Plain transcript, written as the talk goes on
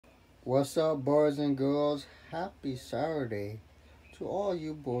What's up, boys and girls? Happy Saturday to all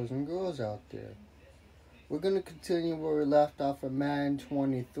you boys and girls out there. We're going to continue where we left off at Madden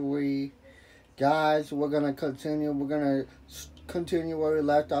 23. Guys, we're going to continue. We're going to continue where we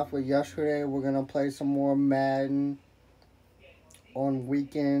left off with yesterday. We're going to play some more Madden on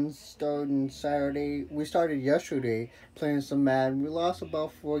weekends starting Saturday. We started yesterday playing some Madden. We lost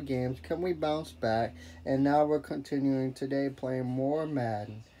about 4 games. Can we bounce back? And now we're continuing today playing more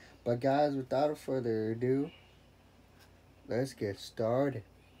Madden. But guys, without further ado, let's get started.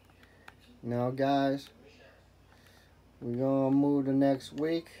 Now guys, we're going to move to next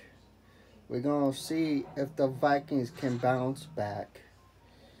week. We're going to see if the Vikings can bounce back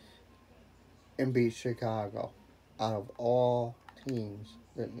and beat Chicago out of all teams.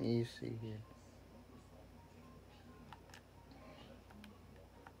 Let me see here.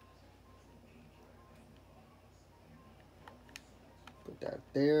 Put that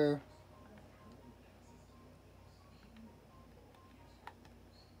there.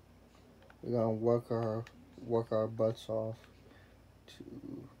 We're going to work our butts off to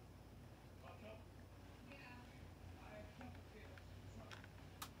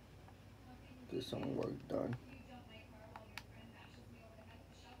get some work done.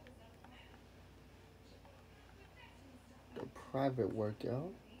 The private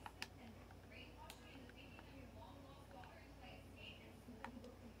workout.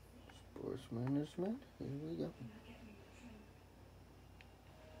 Sports management. Here we go.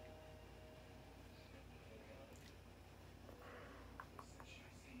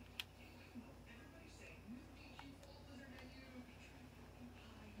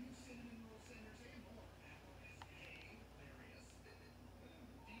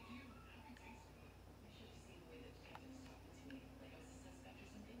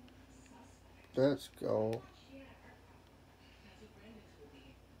 Let's go.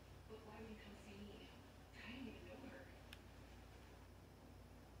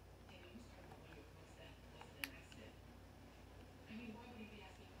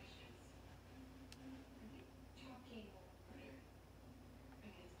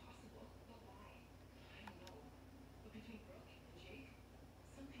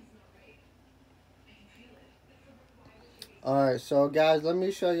 Alright, so guys, let me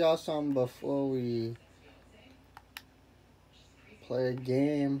show y'all something before we play a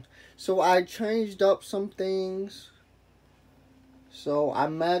game. So I changed up some things. So I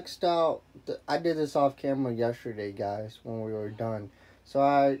maxed out. I did this off camera yesterday, guys, when we were done. So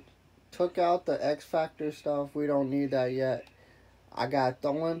I took out the X Factor stuff. We don't need that yet. I got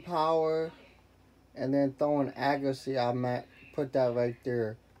throwing power and then throwing accuracy. I put that right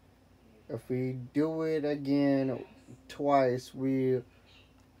there. If we do it again twice, we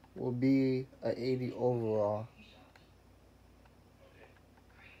will be a 80 overall.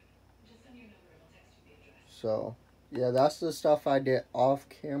 So, yeah, that's the stuff I did off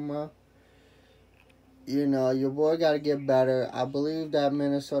camera. You know, your boy got to get better. I believe that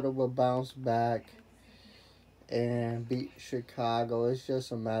Minnesota will bounce back and beat Chicago. It's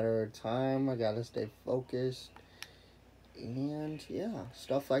just a matter of time. I got to stay focused. And, yeah,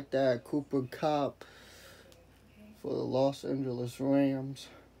 stuff like that. Cooper Kupp for the Los Angeles Rams.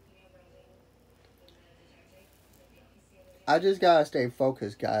 I just gotta stay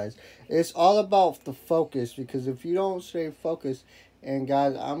focused, guys. It's all about the focus, because if you don't stay focused, and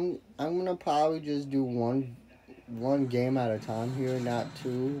guys, I'm gonna probably just do one game at a time here, not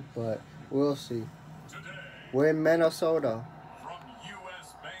two, but we'll see. We're in Minnesota.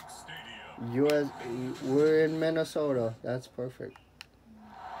 We're in Minnesota. That's perfect.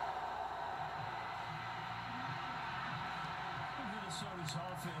 Minnesota's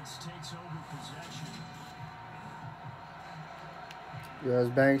offense takes over possession. US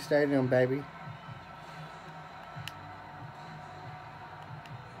Bank Stadium, baby.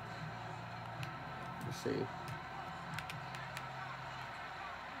 Let's see.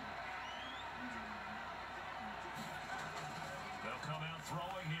 They'll come out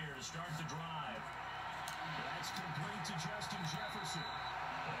throwing here to start the drive. That's complete to Justin Jefferson.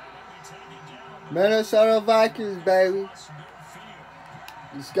 Minnesota Vikings, baby.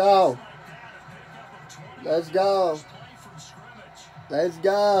 Let's go. Let's go. Let's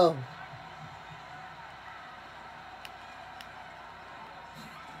go.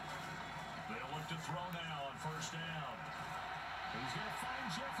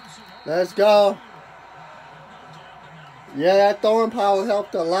 Let's go. Yeah, that throwing power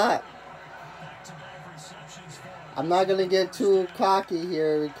helped a lot. I'm not going to get too cocky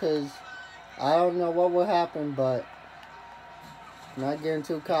here because I don't know what will happen, but I'm not getting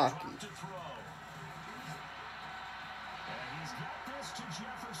too cocky. He's got this to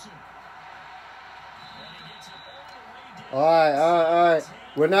Jefferson. All right, all right, all right.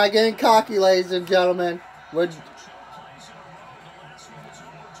 We're not getting cocky, ladies and gentlemen. We're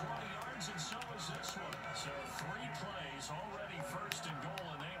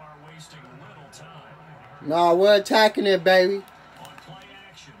no, we're attacking it, baby. On play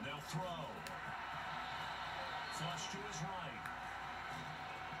action, they'll throw. Flush to his right.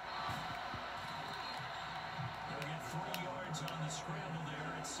 They'll get 3 yards on the scramble there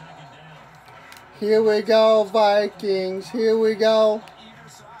at 2nd down. Here we go, Vikings. Here we go.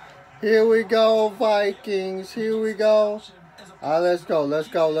 Here we go, Vikings. Here we go. All right, let's go. Let's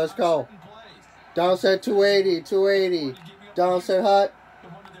go. Let's go. Down set 280. 280. Down set hut.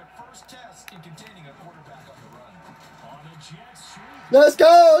 Let's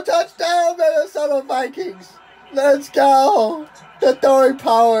go! Touchdown, Minnesota Vikings! Let's go! The throwing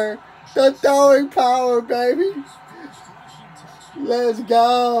power! The throwing power, baby! Let's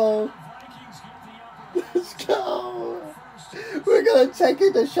go! Let's go! We're gonna take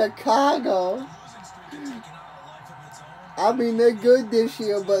it to Chicago! I mean, they're good this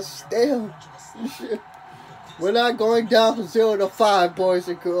year, but still. We're not going down from 0-5, boys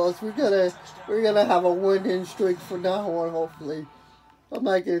and girls. We're gonna have a winning streak from now on, hopefully. I'm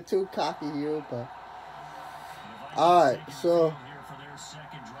not getting too cocky here, but alright, so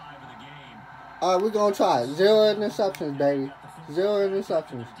alright, we're gonna try it. 0 interceptions, baby. 0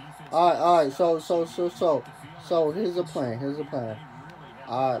 interceptions. Alright, so here's the plan. Here's the plan.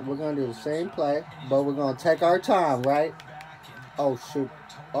 Alright, we're gonna do the same play, but we're gonna take our time, right? Oh shoot.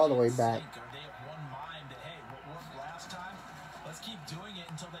 All the way back.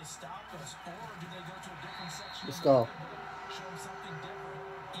 Let's go.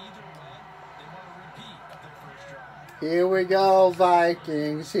 Here we go,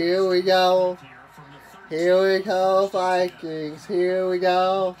 Vikings. Here we go. Here we go, Vikings. Here we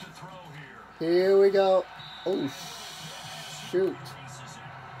go. Here we go. Oh, shoot.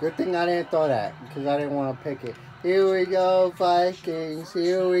 Good thing I didn't throw that because I didn't want to pick it. Here we go, Vikings.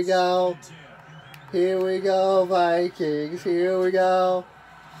 Here we go. Here we go, Vikings. Here we go.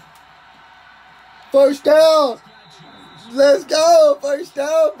 First down. Let's go! First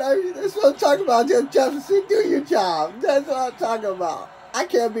down, baby. That's what I'm talking about. Jefferson, do your job. That's what I'm talking about. I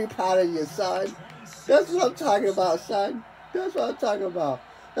can't be proud of you, son. That's what I'm talking about, son. That's what I'm talking about.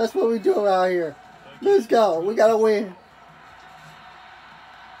 That's what we do around here. Let's go. We gotta win.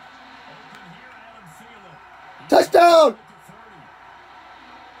 Touchdown!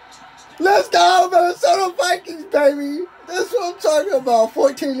 Let's go, Minnesota Vikings, baby. That's what I'm talking about.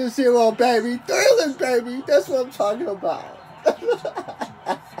 14-0, baby. Thrilling, baby. That's what I'm talking about.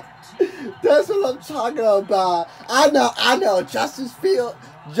 That's what I'm talking about. I know.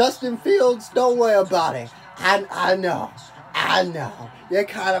 Justin Fields, don't worry about it. I know. They're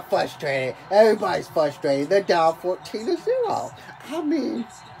kind of frustrated. Everybody's frustrated. They're down 14-0. I mean,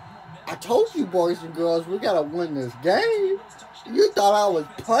 I told you, boys and girls, we got to win this game. You thought I was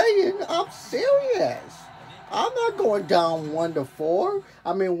playing. I'm serious. I'm not going down 1-4.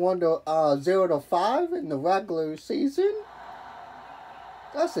 I mean 0-5 in the regular season.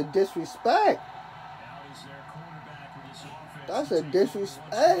 That's a disrespect. That's a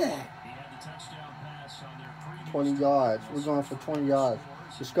disrespect. 20 yards. We're going for 20 yards.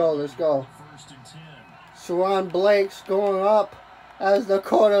 Let's go. Let's go. Sharon Blake's going up as the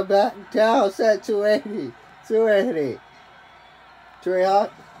quarterback. Down set 280. 280. Trey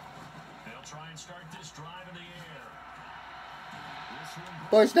Hawk.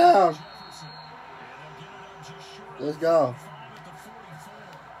 First down. Let's go.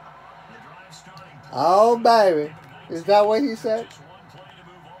 Oh, baby. Is that what he said?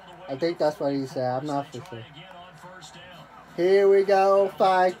 I think that's what he said. I'm not for sure. Here we go,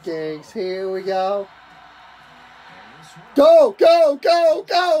 Vikings. Here we go. Go, go, go,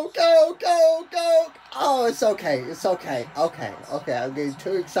 go, go, go, go. Oh, it's okay. It's okay. Okay. I'm getting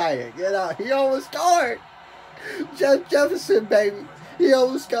too excited. You know, he almost scored. Jefferson, baby. He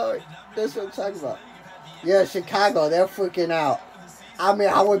almost scored. That's what I'm talking about. Yeah, Chicago, they're freaking out. I mean,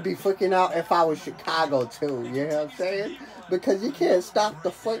 I would be freaking out if I was Chicago, too. You know what I'm saying? Because you can't stop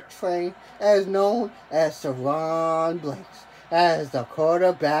the freight train as known as Sharon Blake as the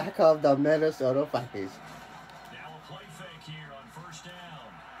quarterback of the Minnesota Vikings. Now a play fake here on first down.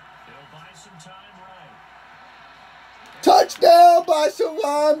 They'll buy some time right. Touchdown by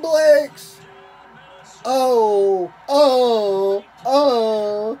Sharon Blake. Oh.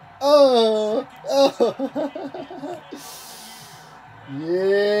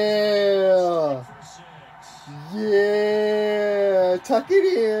 Yeah. Tuck it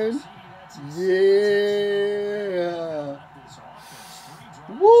in. Yeah.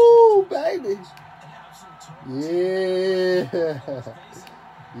 Woo, baby. Yeah.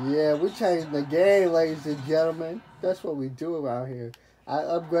 Yeah, we changed the game, ladies and gentlemen. That's what we do around here. I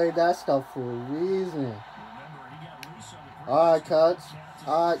upgrade that stuff for a reason. Alright, Coach.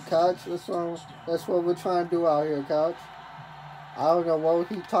 Alright, Coach. That's what we're trying to do out here, Coach. I don't know what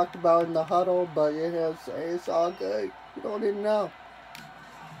he talked about in the huddle, but it's all good. You don't even know.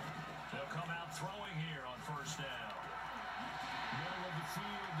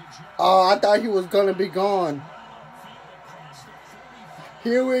 Oh, I thought he was going to be gone.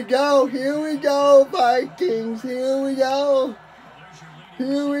 Here we go. Here we go, Vikings. Here we go.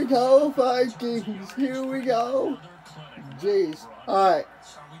 Here we go, Vikings. Here we go. Jeez. Alright.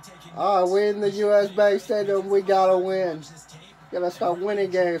 Alright, we're in the US Bank Stadium. We gotta win. Gotta start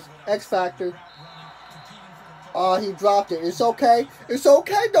winning games. X Factor. Oh, he dropped it. It's okay. It's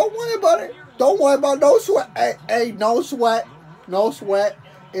okay. Don't worry about it. Don't worry about it. No sweat. Hey, no sweat. No sweat.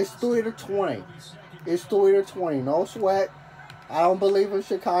 It's 3-20. It's 3-20. No sweat. I don't believe in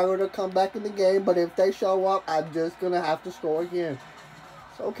Chicago to come back in the game, but if they show up, I'm just going to have to score again.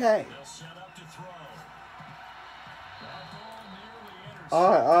 It's okay.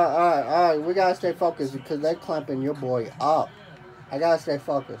 Alright. We got to stay focused because they're clamping your boy up. I got to stay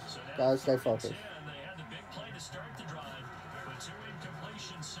focused. Got to stay focused.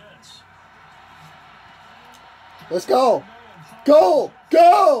 Let's go. Go.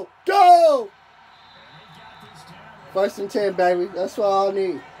 Go. Go. 1st and 10, baby. That's all I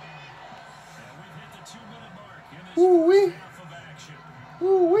need. Ooh-wee.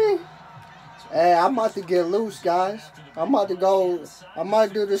 Ooh-wee. Hey, I'm about to get loose, guys. I'm about to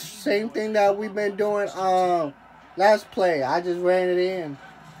do the same thing that we've been doing last play. I just ran it in.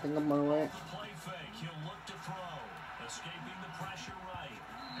 I think I'm going to run it.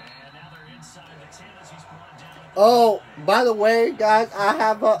 Oh, by the way, guys, I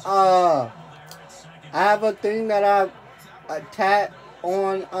have a thing that I tapped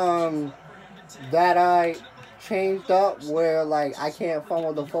on that I changed up where like I can't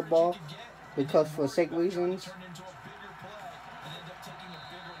fumble the football because for sake reasons.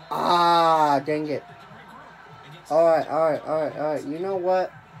 Ah, dang it. Alright. You know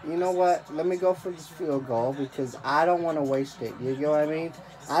what? Let me go for this field goal because I don't want to waste it. You know what I mean?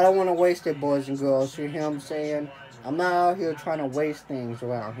 I don't want to waste it, boys and girls. You hear what I'm saying? I'm not out here trying to waste things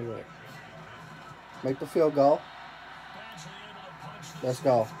around here. Make the field goal. Let's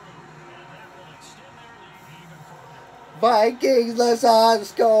go. Vikings, let's on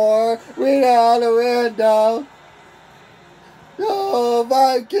score. We down the window. No,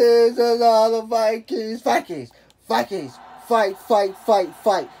 Vikings, and all the Vikings. Vikings. Fight.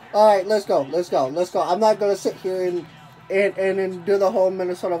 Alright, let's go. I'm not going to sit here and do the whole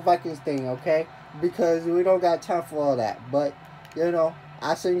Minnesota Vikings thing, okay? Because we don't got time for all that. But, you know,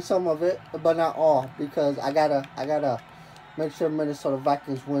 I seen some of it, but not all. Because I gotta make sure Minnesota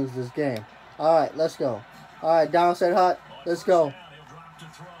Vikings wins this game. Alright, let's go. Alright, down set hot. Let's go.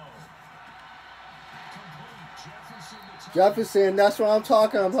 Jefferson, that's what I'm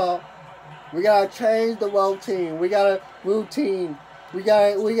talking about. We gotta change the routine. We gotta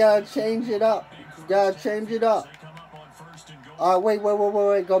change it up. We gotta change it up. Wait.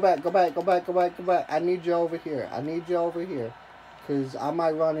 Go back. I need you over here. Because I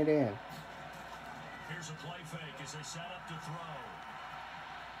might run it in. Here's a play fake as they set up to throw.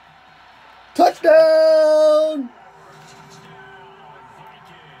 Touchdown!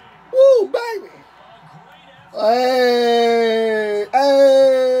 Woo, baby! Hey!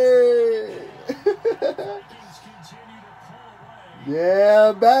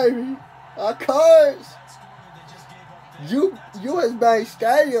 Yeah, baby. Of course. US Bank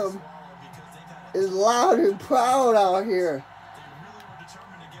Stadium is loud and proud out here.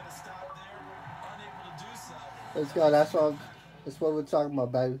 Let's go. That's what we're talking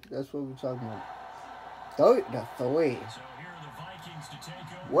about, baby. That's what we're talking about. 30-3.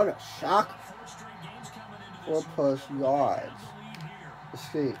 What a shock. 4+ yards.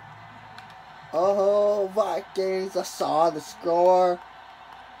 Let's see. Oh, Vikings. I saw the score.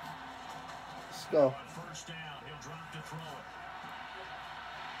 Let's go.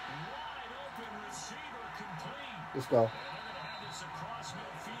 Let's go.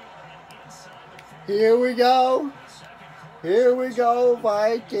 Here we go. Here we go,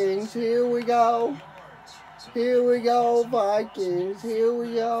 Vikings. Here we go. Here we go, Vikings. Here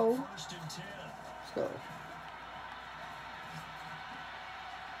we go. Let's go.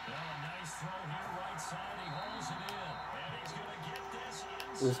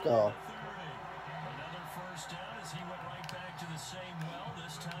 Let's go. Another first down as he went right back to the same well,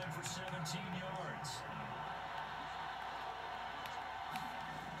 this time for 17 yards.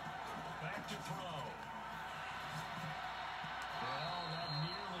 Back to throw.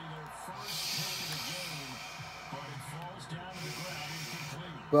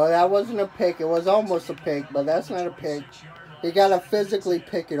 Well, that wasn't a pick. It was almost a pick, but that's not a pick. He got to physically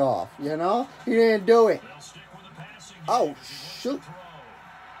pick it off, you know? He didn't do it. Oh, shoot.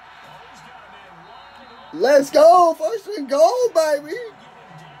 Let's go. First and goal, baby.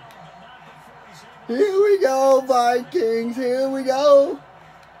 Here we go, Vikings. Here we go.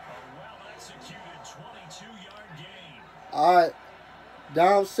 All right.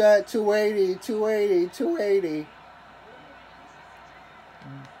 Down set, 280, 280, 280.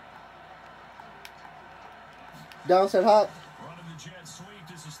 Down set hot.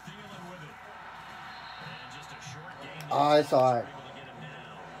 Oh, it's all right.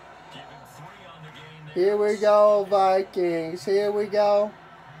 Here we go, Vikings. Here we go.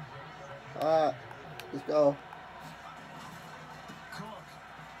 All right. Let's go.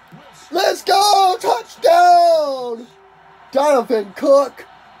 Let's go! Touchdown! Donovan Cook.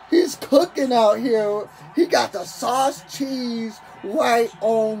 He's cooking out here. He got the sauce cheese right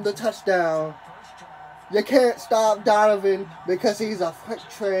on the touchdown. You can't stop Donovan because he's a freight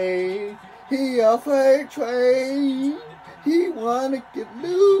train. He a freight train. He wanna get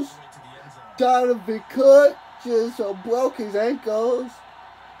loose. Donovan Cook just broke his ankles.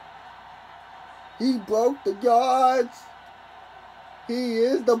 He broke the yards. He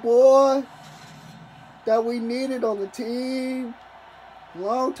is the boy that we needed on the team a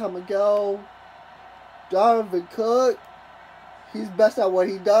long time ago. Donovan Cook, he's best at what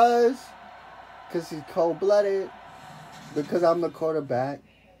he does because he's cold-blooded, because I'm the quarterback.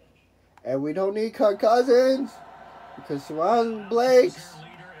 And we don't need Kirk Cousins because Sharon Blakes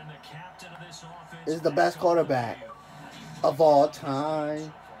is the best quarterback of all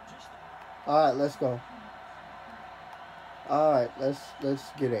time. All right, let's go. All right,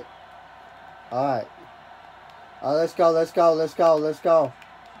 let's get it. All right. Let's go, let's go, let's go, let's go.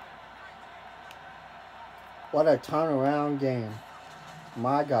 What a turnaround game.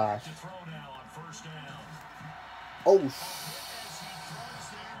 My gosh. Oh,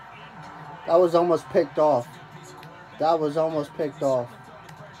 that was almost picked off. That was almost picked off.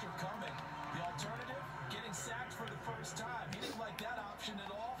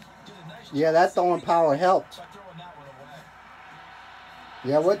 Yeah, that throwing power helped.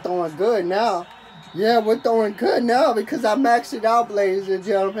 Yeah, we're throwing good now. Yeah, we're throwing good now because I maxed it out, ladies and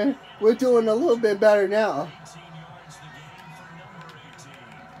gentlemen. We're doing a little bit better now.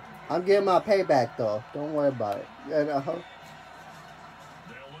 I'm getting my payback, though. Don't worry about it. You know?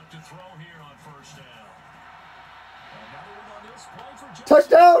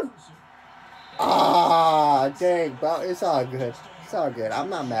 Touchdown! Ah, dang, bro. It's all good. It's all good. I'm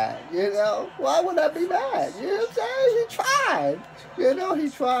not mad. You know? Why would I be mad? You know what I'm saying? He tried. You know, he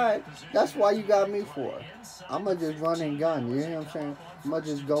tried. That's why you got me for. I'm going to just run and gun. You know what I'm saying? I'm going to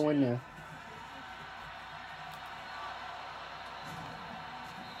just go in there.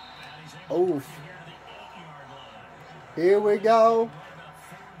 Oof. Here we go.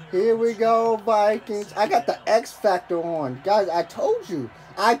 Here we go, Vikings. I got the X Factor on. Guys, I told you.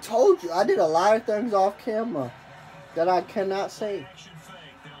 I told you. I did a lot of things off camera that I cannot say.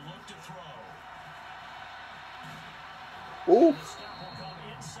 Ooh.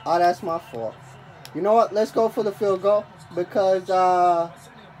 Oh, that's my fault. You know what? Let's go for the field goal because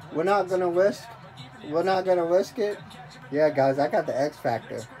we're not going to risk. We're not going to risk it. Yeah, guys, I got the X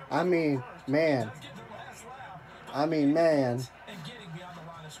Factor. I mean, man.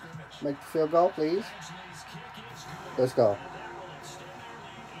 Make the field goal, please. Let's go.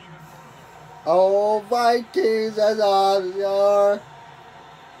 Oh, Vikings, that's all they are.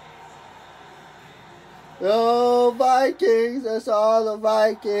 Oh, Vikings, that's all the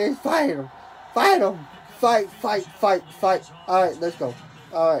Vikings. Fight them. Fight them. Fight, fight, fight, fight. All right, let's go.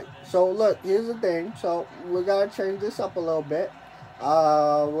 All right, so look, here's the thing. So we're going to change this up a little bit.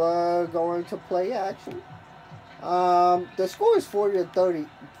 We're going to play action. The score is 40-30.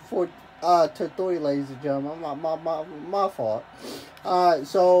 To 3, ladies and gentlemen. My fault. Alright,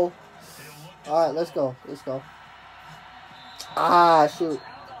 so let's go. Let's go. Ah, shoot.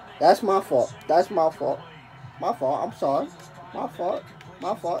 That's my fault. That's my fault. My fault. I'm sorry. My fault.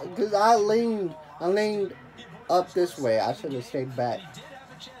 My fault. Because I leaned up this way. I should have stayed back.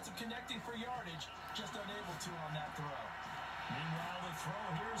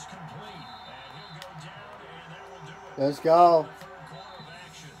 Let's go.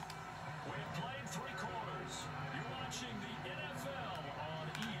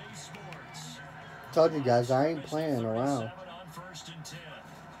 Told you guys, I ain't playing around.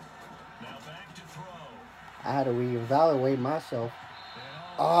 I had to reevaluate myself.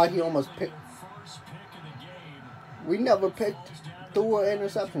 Oh, he almost picked. We never picked through an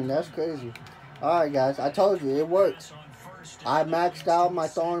interception. That's crazy. Alright, guys. I told you. It works. I maxed out my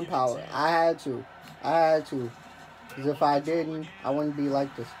throwing power. I had to. Because if I didn't, I wouldn't be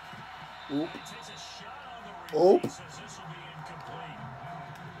like this. Oop. Oop.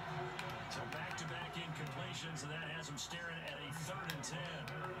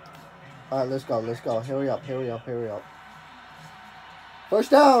 All right, let's go. Hurry up.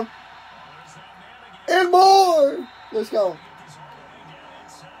 First down. And more. Let's go.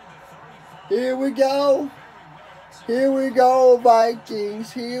 Here we go,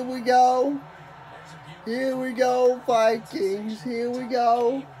 Vikings. Here we go, Vikings. Here we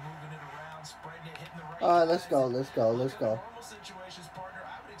go. All right, let's go.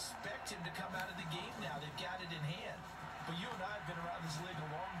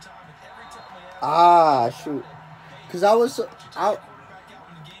 Ah, shoot. Because I was...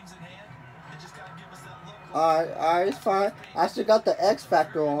 Alright, it's fine. I still got the X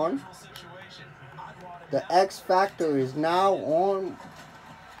Factor on. The X Factor is now on.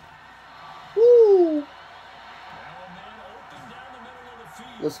 Woo!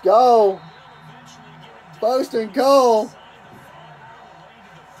 Let's go. First and goal.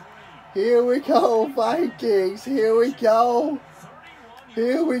 Here we go, Vikings. Here we go,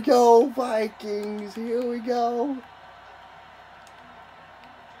 Vikings. Here we go.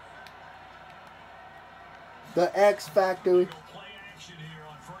 The X Factor.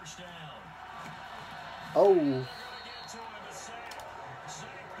 Oh.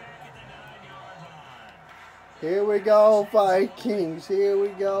 Here we go, Vikings. Here we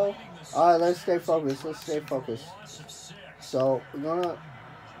go. All right, let's stay focused. So, we're gonna...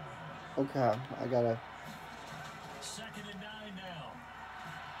 Okay, I gotta...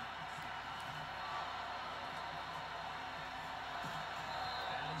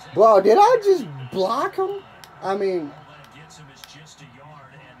 Bro, did I just block him? I mean,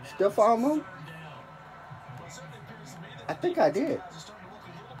 stiff arm him? I think I did.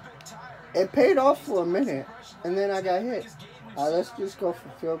 It paid off for a minute, and then I got hit. All right, let's just go for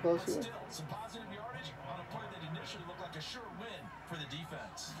field goals here.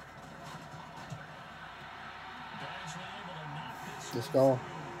 Let's go.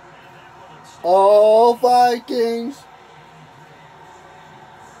 Oh, Vikings.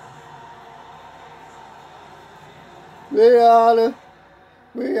 We are the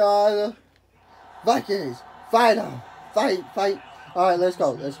Vikings. Fight on. Fight. All right, let's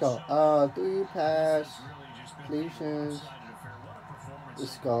go. 3 pass completions.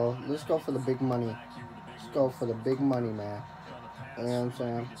 Let's go for the big money. Man. You know what I'm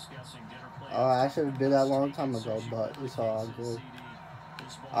saying? I should have did that a long time ago, but it's all good.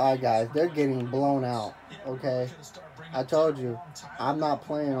 All right, guys, they're getting blown out. Okay, I told you, I'm not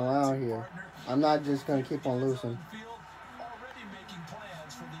playing around here. I'm not just gonna keep on losing.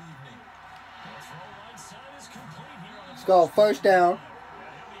 Let's go, first down.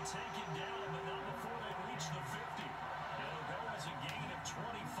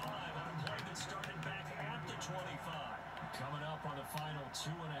 Coming up on the final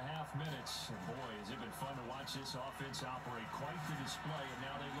 2.5 minutes. And boy, has it been fun to watch this offense operate. Quite the display, and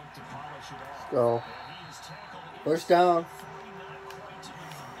now they look to polish it off. Let's go. First down.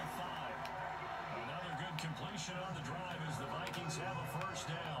 Another good completion on the drive as the Vikings have a first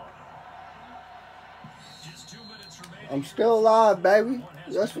down. Just 2 minutes remaining. I'm still alive, baby.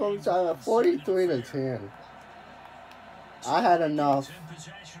 That's what I'm talking about. 43-10. I had enough.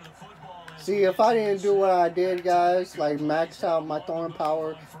 See, if I didn't do what I did, guys, like maxed out my throwing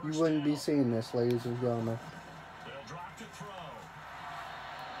power, you wouldn't be seeing this, ladies and gentlemen.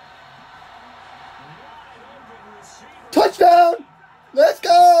 Touchdown! Let's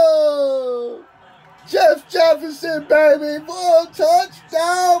go! Jefferson, baby! Full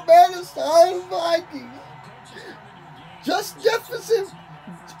touchdown, Minnesota Vikings! Justice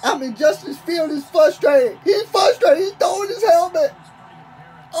Field is frustrated. He's frustrated. He's throwing his helmet.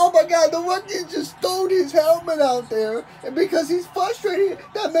 Oh my God, the rookie just threw his helmet out there, and because he's frustrated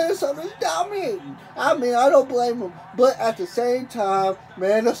that Minnesota's dominating. I mean, I don't blame him, but at the same time,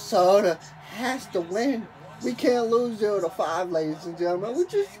 Minnesota has to win. We can't lose 0-5, ladies and gentlemen.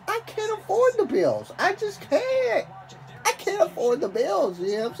 I can't afford the Bills. I just can't. I can't afford the Bills,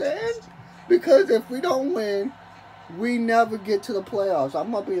 you know what I'm saying? Because if we don't win, we never get to the playoffs.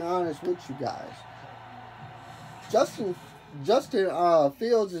 I'm going to be honest with you guys. Justin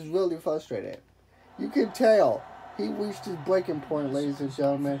Fields is really frustrated. You can tell he reached his breaking point, ladies and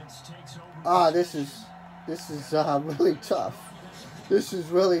gentlemen. This is really tough. This is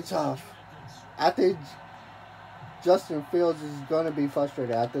really tough. I think Justin Fields is going to be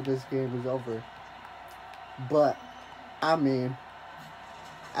frustrated after this game is over. But, I mean,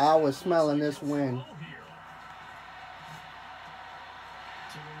 I was smelling this win.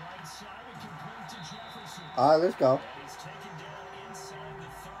 All right, let's go. And he's taken down inside the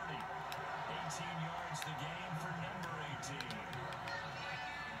 30. 18 yards the game for number 18.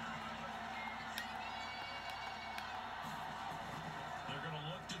 They're going to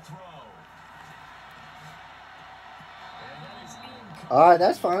look to throw. And that is incomplete. All right,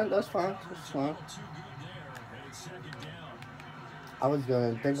 that's fine. That's fine. That's fine. Too good there, and it's second down. I was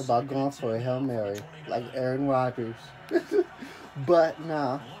going to think about going for a Hail Mary, like Aaron Rodgers. But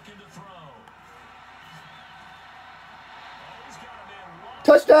no. Looking to throw. Oh, he's got a man wide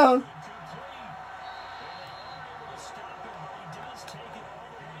Touchdown! open, complete. And they are able to stop him, but he does take it all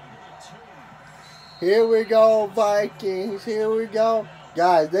the way to the 2. Here we go, Vikings. Here we go.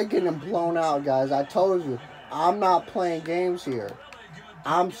 Guys, they're getting blown out, guys. I told you. I'm not playing games here.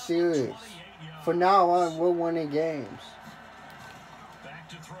 I'm serious. From now on, we're winning games. Back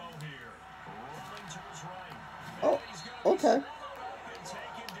to throw here. Rolling to his right. Oh, okay.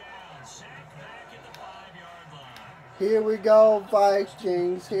 Here we go,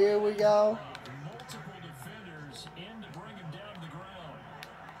 Vikings. Here we go. Multiple defenders in to bring him down to the ground.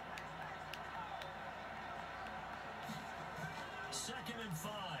 Second and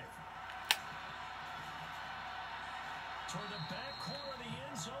 5. Toward the back corner of the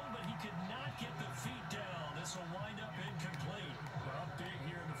end zone, but he could not get the feet down. This will wind up incomplete. Well, up big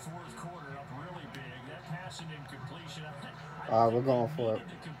here in the fourth quarter, up really big. That pass and incompletion. All right, we're going for it.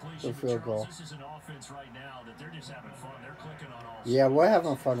 The field goal. This is an offense right now that they're just having fun. They're clicking on all. Yeah, we're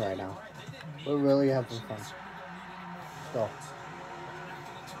having fun right now. We're really having fun. Let's go.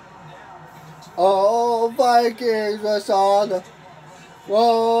 Oh, Vikings, that's all the...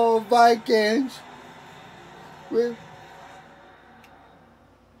 Whoa, Vikings.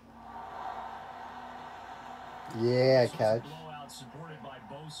 Yeah, catch. Blowout supported by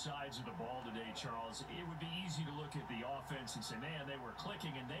both sides of the ball today, Charles. It would be easy to look at the offense and say, man, they were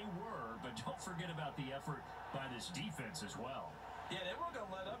clicking, and they were, but don't forget about the effort by this defense as well. Yeah, they weren't going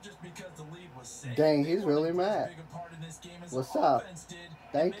to let up just because the lead was safe. Dang, he's really mad. What's up?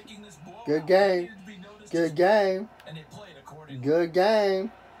 Thank you. Good game. Good game. Good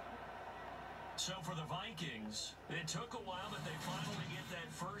game. So for the Vikings, it took a while, but they finally get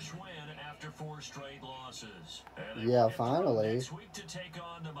that first win after 4 straight losses. Yeah, finally. Next week to take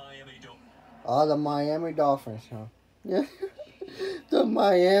on the Miami Dolphins. Oh, the Miami Dolphins, huh? Yeah. The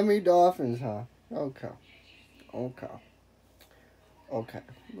Miami Dolphins, huh? Okay. Okay. Okay.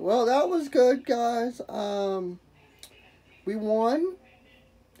 Well, that was good, guys. We won.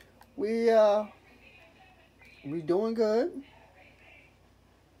 We doing good.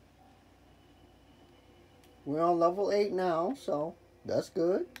 We're on level 8 now, so that's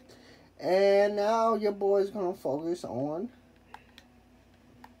good. And now your boy's gonna focus on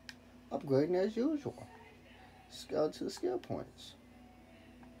upgrading as usual. Skill to the skill points.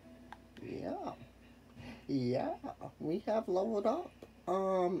 Yeah. Yeah. We have leveled up.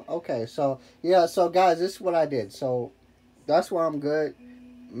 Okay, so yeah, so guys, this is what I did. So that's why I'm good.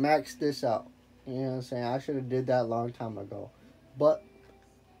 Max this out. You know what I'm saying? I should have did that a long time ago. But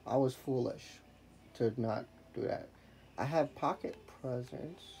I was foolish to not do that. I have pocket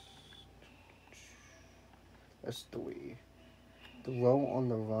presence. That's 3. Throw on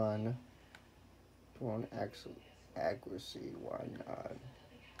the run. Throw on accuracy. Why not?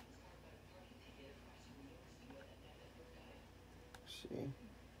 See.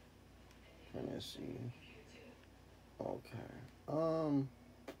 Tennessee. Okay.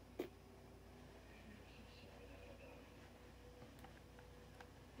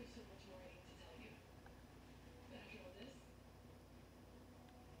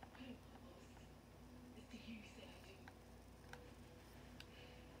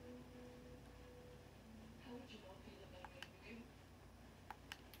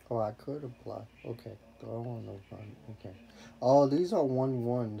 Oh, I could apply. Okay. Throw on the run. Okay. Oh, these are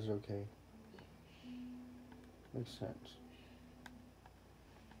 1-1s. Okay. Makes sense.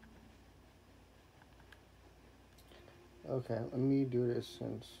 Okay, let me do this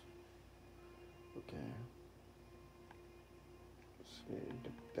since. Okay. Let's see,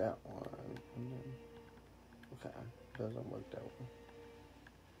 that one. And then, okay, doesn't work that one.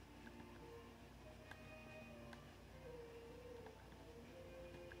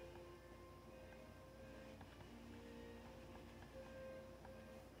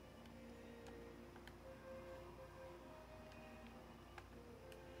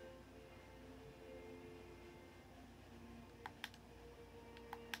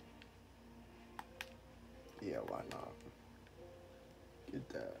 Yeah, why not? Get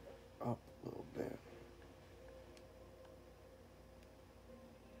that up a little bit.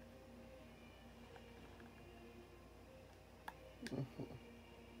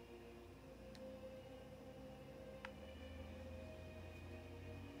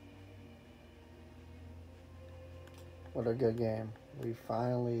 What a good game. We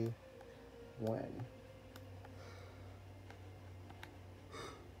finally win.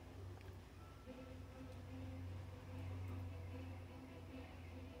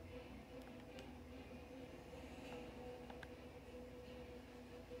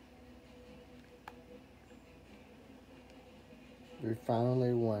 We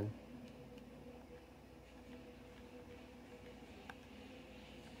finally won.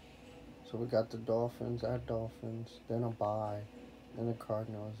 So we got the Dolphins at Dolphins, then a bye, then the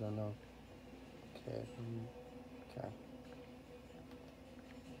Cardinals, then a okay. Okay.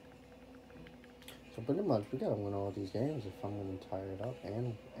 So pretty much we gotta win all these games if I'm gonna tie it up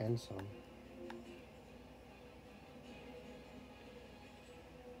and some.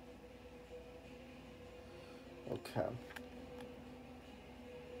 Okay.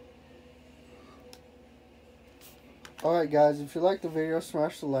 Alright guys, if you like the video,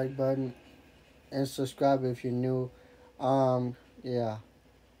 smash the like button and subscribe if you're new. Yeah.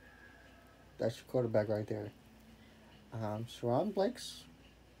 That's your quarterback right there. Sharon Blake's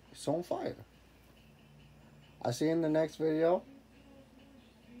so on fire. I'll see you in the next video.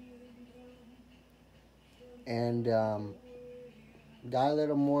 And got a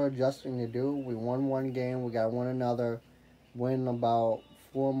little more adjusting to do. We won one game, we got one another, win about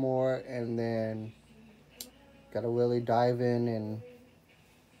 4 more, and then gotta really dive in and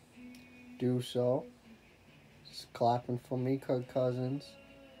do so. It's clapping for me, Kirk Cousins.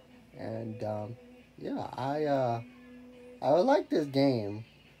 And yeah, I like this game.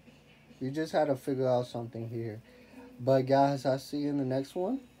 We just had to figure out something here. But guys, I'll see you in the next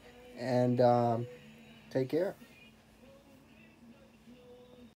one. And take care.